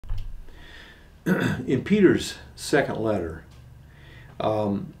In Peter's second letter,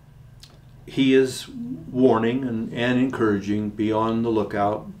 he is warning and encouraging, be on the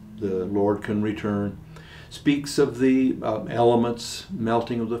lookout, the Lord can return. Speaks of the elements,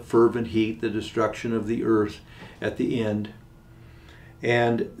 melting of the fervent heat, the destruction of the earth at the end.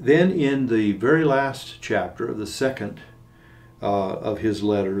 And then in the very last chapter of the second of his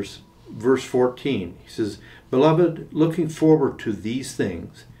letters, verse 14, he says, "Beloved, looking forward to these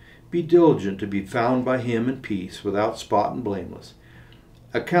things, be diligent to be found by him in peace, without spot and blameless.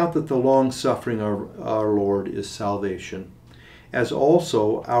 Account that the long-suffering of our Lord is salvation, as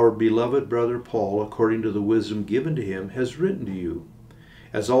also our beloved brother Paul, according to the wisdom given to him, has written to you,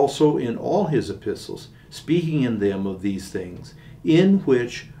 as also in all his epistles, speaking in them of these things, in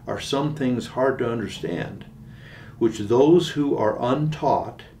which are some things hard to understand, which those who are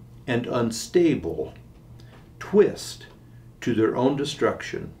untaught and unstable twist to their own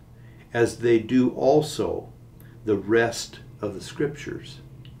destruction, as they do also the rest of the Scriptures."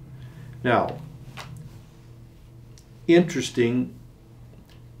 Now, interesting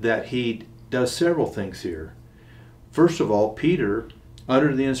that he does several things here. First of all, Peter,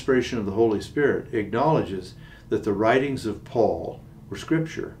 under the inspiration of the Holy Spirit, acknowledges that the writings of Paul were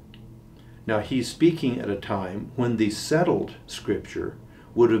Scripture. Now, he's speaking at a time when the settled Scripture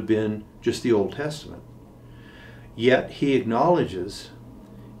would have been just the Old Testament. Yet he acknowledges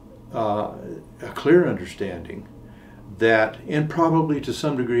a clear understanding that, and probably to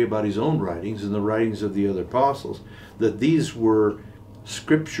some degree about his own writings and the writings of the other apostles, that these were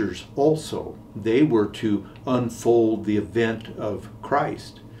scriptures also. They were to unfold the event of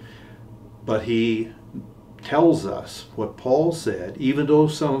Christ. But he tells us what Paul said, even though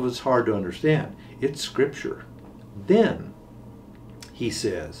some of it's hard to understand, it's scripture. Then he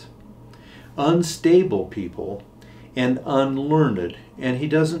says, unstable people and unlearned, and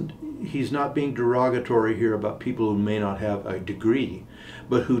he's not being derogatory here about people who may not have a degree,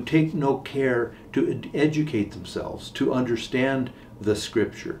 but who take no care to educate themselves, to understand the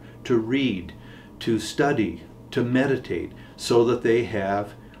Scripture, to read, to study, to meditate, so that they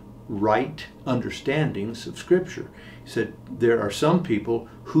have right understandings of Scripture. He said there are some people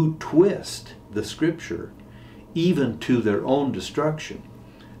who twist the Scripture even to their own destruction.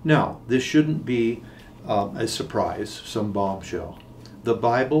 Now, this shouldn't be a surprise, some bombshell. The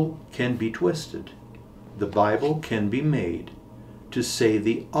Bible can be twisted. The Bible can be made to say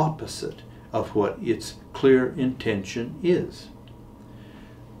the opposite of what its clear intention is.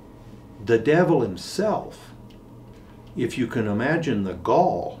 The devil himself, if you can imagine the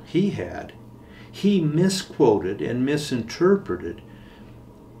gall he had, he misquoted and misinterpreted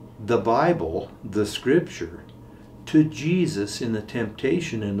the Bible, the Scripture, to Jesus in the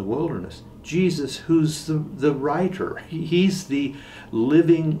temptation in the wilderness. Jesus, who's the writer. He's the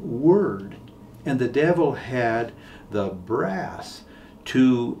living Word. And the devil had the brass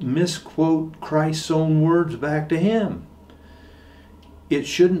to misquote Christ's own words back to him. It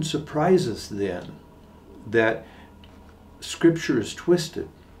shouldn't surprise us then that Scripture is twisted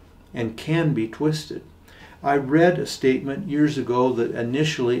and can be twisted. I read a statement years ago that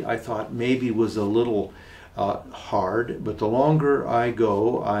initially I thought maybe was a little hard, but the longer I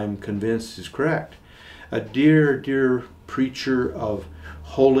go, I'm convinced is correct. A dear, dear preacher of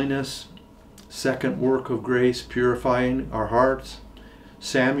holiness, second work of grace, purifying our hearts,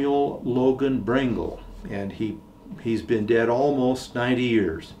 Samuel Logan Brengle, and he's been dead almost 90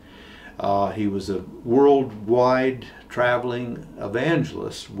 years. He was a worldwide traveling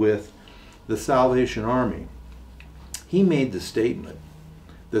evangelist with the Salvation Army. He made the statement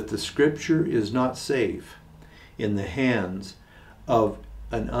that the Scripture is not safe in the hands of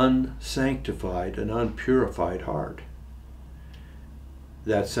an unsanctified and unpurified heart.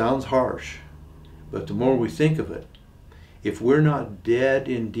 That sounds harsh, but the more we think of it, if we're not dead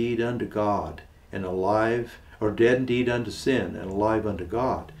indeed unto God and alive, or dead indeed unto sin and alive unto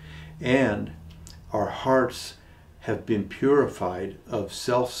God, and our hearts have been purified of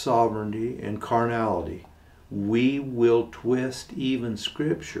self-sovereignty and carnality, we will twist even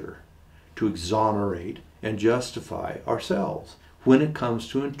Scripture to exonerate and justify ourselves when it comes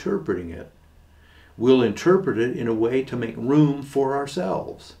to interpreting it. We'll interpret it in a way to make room for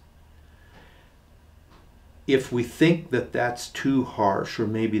ourselves. If we think that that's too harsh, or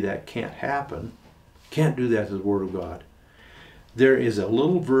maybe that can't happen, can't do that to the Word of God, there is a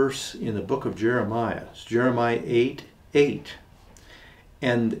little verse in the book of Jeremiah. It's Jeremiah 8:8.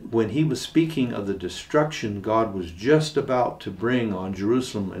 And when he was speaking of the destruction God was just about to bring on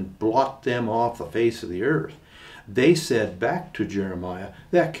Jerusalem and blot them off the face of the earth, they said back to Jeremiah,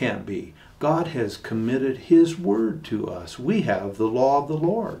 that can't be. God has committed His word to us. We have the law of the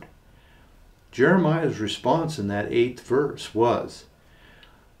Lord. Jeremiah's response in that 8th verse was,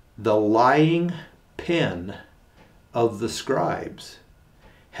 "The lying pen of the scribes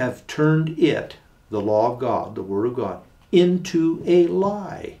have turned it," the law of God, the Word of God, "into a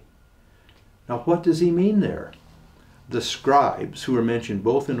lie." Now what does he mean there? The scribes, who are mentioned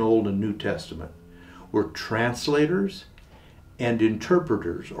both in Old and New Testament, were translators and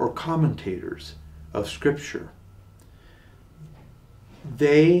interpreters or commentators of Scripture.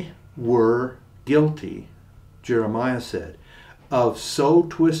 They were guilty, Jeremiah said, of so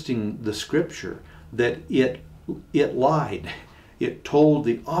twisting the Scripture that it lied. It told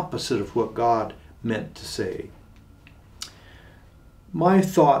the opposite of what God meant to say. My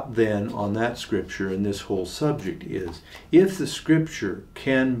thought then on that Scripture and this whole subject is, if the Scripture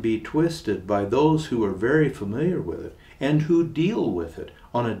can be twisted by those who are very familiar with it and who deal with it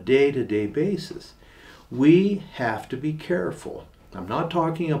on a day-to-day basis, we have to be careful. I'm not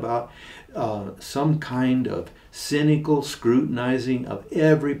talking about some kind of cynical scrutinizing of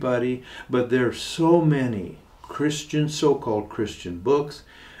everybody, but there are so many Christian, so-called Christian books,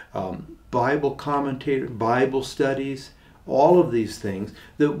 Bible commentators, Bible studies, all of these things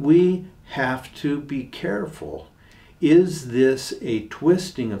that we have to be careful. Is this a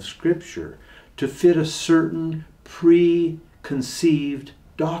twisting of Scripture to fit a certain preconceived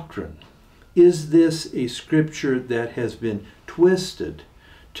doctrine? Is this a Scripture that has been twisted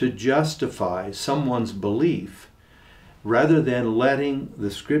to justify someone's belief rather than letting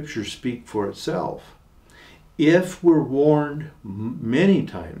the Scripture speak for itself? If we're warned many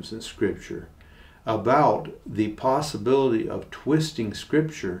times in Scripture about the possibility of twisting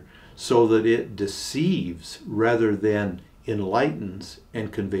Scripture so that it deceives rather than enlightens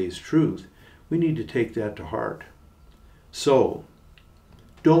and conveys truth, we need to take that to heart. So,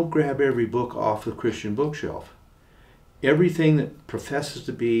 don't grab every book off the Christian bookshelf. Everything that professes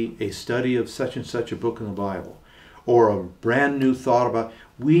to be a study of such and such a book in the Bible, or a brand new thought about,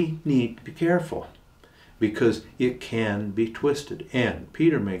 we need to be careful, because it can be twisted. And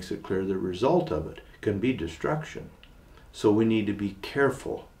Peter makes it clear the result of it can be destruction. So we need to be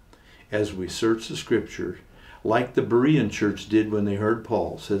careful as we search the Scriptures, like the Berean church did when they heard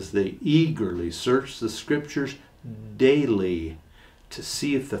Paul. It says they eagerly searched the Scriptures daily to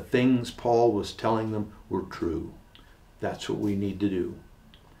see if the things Paul was telling them were true. That's what we need to do.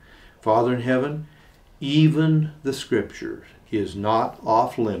 Father in heaven, even the Scripture is not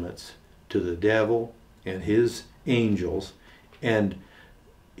off limits to the devil and his angels and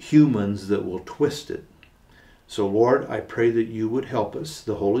humans that will twist it. So Lord, I pray that you would help us.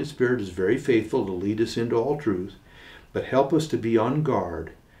 The Holy Spirit is very faithful to lead us into all truth, but help us to be on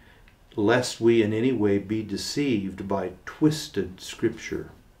guard lest we in any way be deceived by twisted Scripture.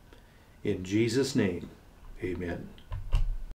 In Jesus' name, amen.